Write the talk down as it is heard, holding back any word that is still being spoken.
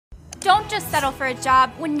Don't just settle for a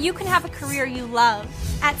job when you can have a career you love.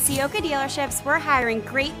 At Ciocca Dealerships, we're hiring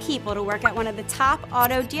great people to work at one of the top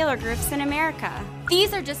auto dealer groups in America.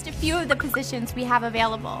 These are just a few of the positions we have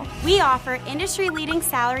available. We offer industry-leading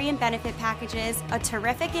salary and benefit packages, a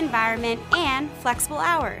terrific environment, and flexible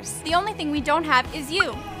hours. The only thing we don't have is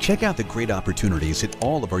you. Check out the great opportunities at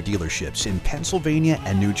all of our dealerships in Pennsylvania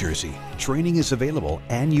and New Jersey. Training is available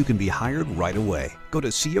and you can be hired right away. Go to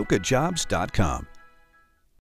CioccaJobs.com.